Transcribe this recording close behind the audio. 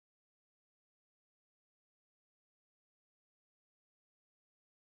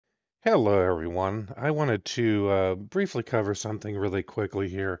Hello, everyone. I wanted to briefly cover something really quickly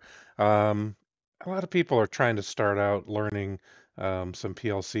here. Um, a lot of people are trying to start out learning some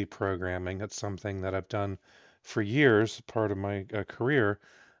PLC programming. That's something that I've done for years, part of my career.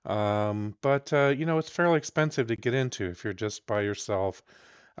 But it's fairly expensive to get into if you're just by yourself.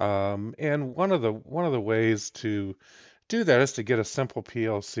 And one of the ways to do that is to get a simple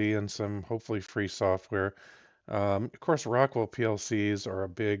PLC and some hopefully free software. Of course, Rockwell PLCs are a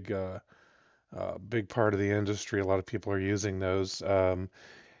big part of the industry. A lot of people are using those. And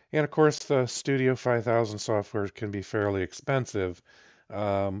of course, the Studio 5000 software can be fairly expensive.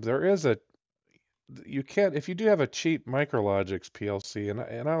 There is a you can't if you do have a cheap Micrologix PLC,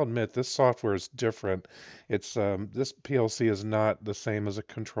 and I'll admit this software is different. It's this PLC is not the same as a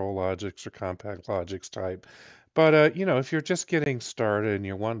Control Logix or Compact Logix type. But if you're just getting started and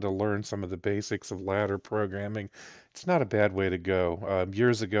you're wanting to learn some of the basics of ladder programming, it's not a bad way to go.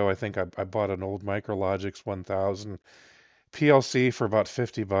 Years ago, I think I bought an old Micrologix 1000 PLC for about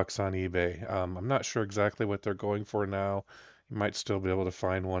 50 bucks on eBay. I'm not sure exactly what they're going for now. You might still be able to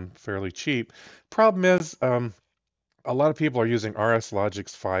find one fairly cheap. Problem is, a lot of people are using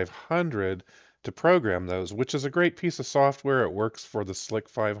RSLogix 500 to program those, which is a great piece of software. It works for the Slick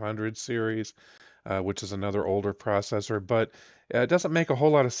 500 series, which is another older processor, but it doesn't make a whole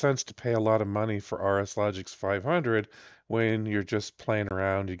lot of sense to pay a lot of money for RSLogix 500 when you're just playing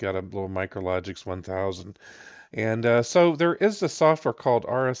around. You got a little Micrologix 1000. And so there is a software called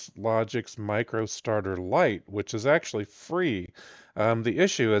RSLogix Micro Starter Lite, which is actually free. The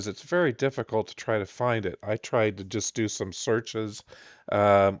issue is it's very difficult to try to find it. I tried to just do some searches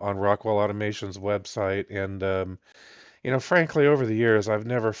on Rockwell Automation's website, and frankly, over the years, I've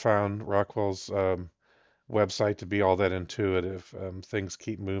never found Rockwell's website to be all that intuitive. Things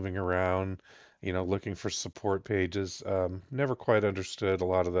keep moving around, looking for support pages. Never quite understood a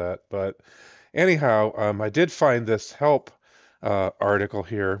lot of that, but anyhow, I did find this help article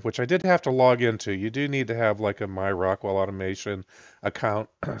here, which I did have to log into. You do need to have like a My Rockwell Automation account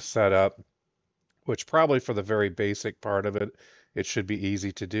set up, which probably for the very basic part of it, it should be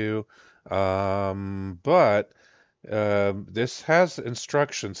easy to do. But this has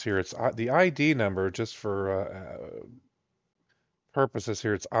instructions here. It's the ID number, just for purposes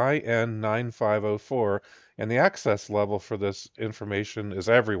here. It's IN9504, and the access level for this information is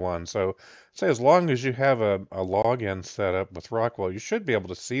everyone. So, say as long as you have a login set up with Rockwell, you should be able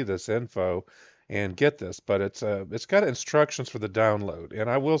to see this info and get this. But it's got instructions for the download, and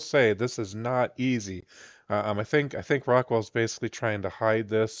I will say this is not easy. I think Rockwell's basically trying to hide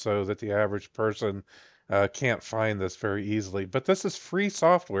this so that the average person can't find this very easily. But this is free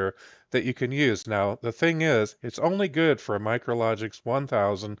software that you can use. Now, the thing is, it's only good for a Micrologix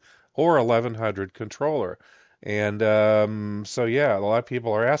 1000 or 1100 controller. And yeah, a lot of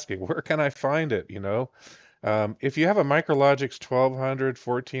people are asking, where can I find it? If you have a Micrologix 1200,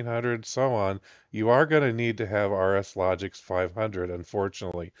 1400, so on, you are going to need to have RSLogix 500,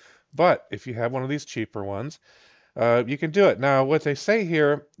 unfortunately. But if you have one of these cheaper ones, you can do it. Now, what they say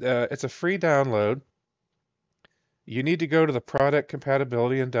here, it's a free download. You need to go to the Product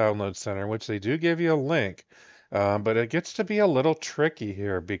Compatibility and Download Center, which they do give you a link. But it gets to be a little tricky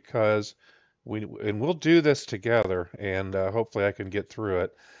here because we'll do this together, and hopefully I can get through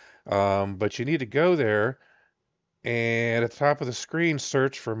it. But you need to go there and at the top of the screen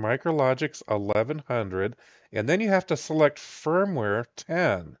search for Micrologix 1100, and then you have to select firmware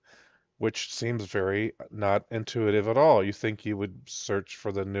 10, which seems very not intuitive at all. You think you would search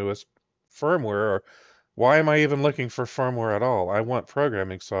for the newest firmware, or why am I even looking for firmware at all? I want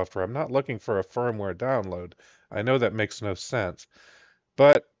programming software. I'm not looking for a firmware download. I know that makes no sense.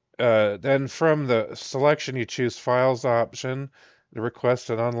 But then from the selection, you choose Files option, the request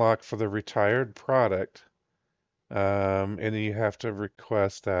and unlock for the retired product. And then you have to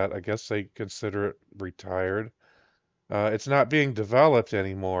request that. I guess they consider it retired. It's not being developed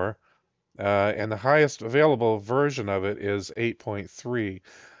anymore. And the highest available version of it is 8.3,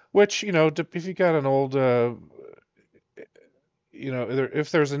 which, if you got an old,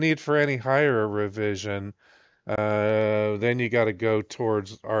 if there's a need for any higher revision, then you got to go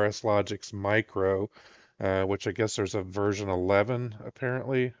towards RSLogix Micro, which I guess there's a version 11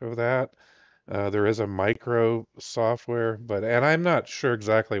 apparently of that. There is a micro software, and I'm not sure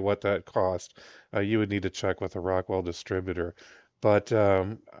exactly what that cost. You would need to check with a Rockwell distributor. But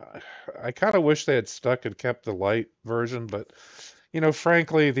I kind of wish they had stuck and kept the light version. But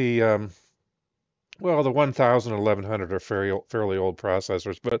frankly, the 1000 and 1100 are fairly old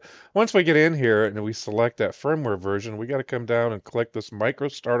processors. But once we get in here and we select that firmware version, we got to come down and click this Micro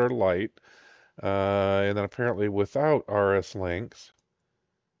Starter Lite, and then apparently without RS links.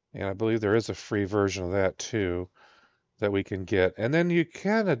 And I believe there is a free version of that too that we can get. And then you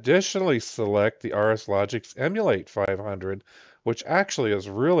can additionally select the RSLogix Emulate 500, which actually is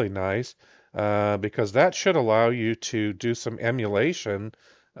really nice because that should allow you to do some emulation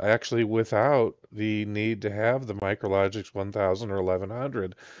actually without the need to have the Micrologix 1000 or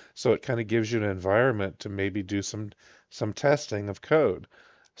 1100. So it kind of gives you an environment to maybe do some testing of code.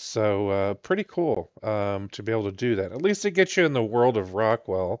 So pretty cool to be able to do that. At least it gets you in the world of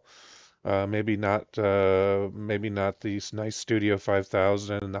Rockwell. Maybe not these nice Studio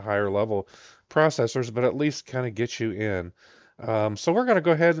 5000 and the higher level processors, but at least kind of get you in. So we're going to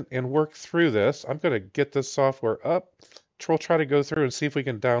go ahead and work through this. I'm going to get this software up. We'll try to go through and see if we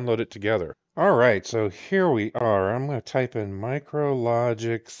can download it together. All right, so here we are. I'm going to type in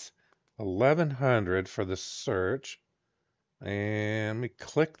Micrologix 1100 for the search, and we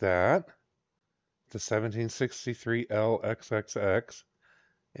click that, the 1763LXXX.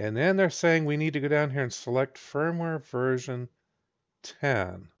 And then they're saying we need to go down here and select firmware version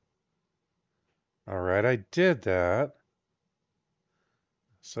 10. All right, I did that.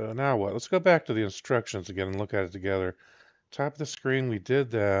 So now what? Let's go back to the instructions again and look at it together. Top of the screen, we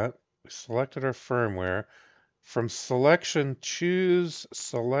did that. We selected our firmware. From selection, choose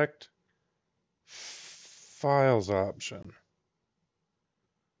select files option.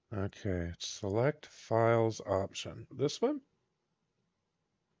 Okay, select files option. This one?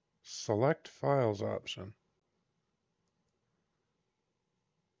 Select files option.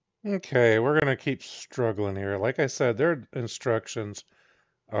 Okay, we're going to keep struggling here. Like I said, their instructions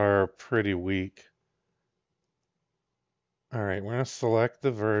are pretty weak. All right, we're going to select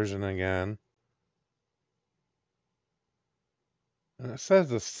the version again. And it says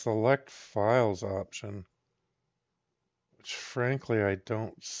the select files option, which frankly, I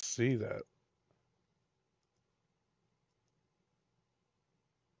don't see that.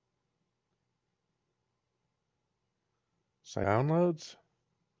 So downloads.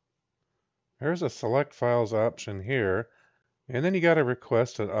 There's a select files option here. And then you got to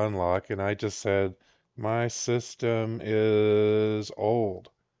request an unlock. And I just said, my system is old.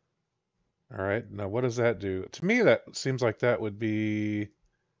 All right, now what does that do? To me, that seems like that would be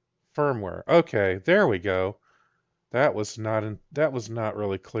firmware. Okay, there we go. That was not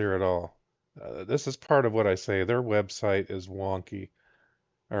really clear at all. This is part of what I say. Their website is wonky.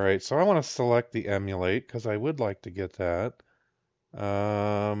 All right, so I want to select the emulate because I would like to get that.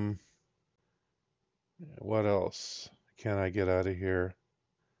 Um, what else can I get out of here?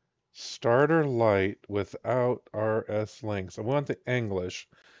 Starter Lite without RS links. I want the English.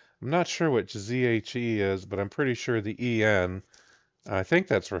 I'm not sure what ZHE is, but I'm pretty sure the EN, I think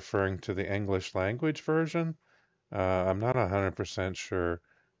that's referring to the English language version. I'm not 100% sure,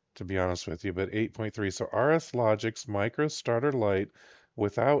 to be honest with you, but 8.3. So RSLogix Micro Starter Lite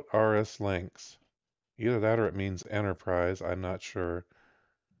without RS links. Either that or it means enterprise. I'm not sure.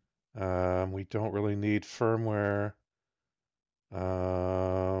 We don't really need firmware.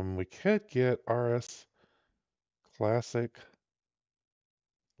 We could get RS Classic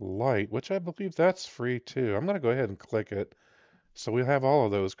Lite, which I believe that's free too. I'm going to go ahead and click it. So we have all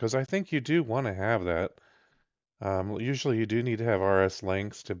of those because I think you do want to have that. Usually you do need to have RS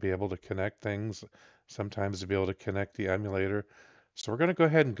links to be able to connect things, sometimes to be able to connect the emulator. So we're going to go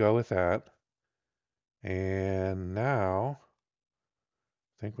ahead and go with that. And now,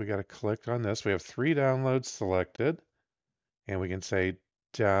 I think we got to click on this. We have 3 downloads selected, and we can say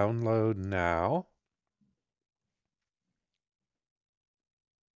download now.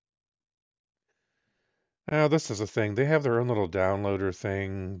 Now, this is a thing. They have their own little downloader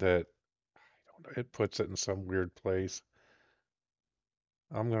thing that it puts it in some weird place.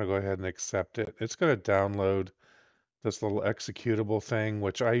 I'm going to go ahead and accept it. It's going to download this little executable thing,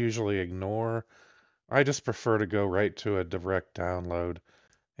 which I usually ignore. I just prefer to go right to a direct download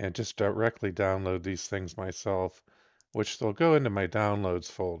and just directly download these things myself, which they'll go into my downloads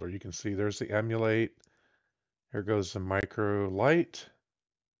folder. You can see there's the emulate. Here goes the micro Lite.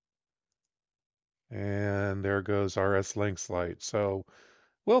 And there goes RS Links Lite. So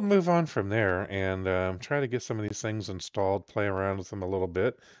we'll move on from there and try to get some of these things installed, play around with them a little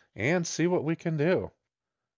bit, and see what we can do.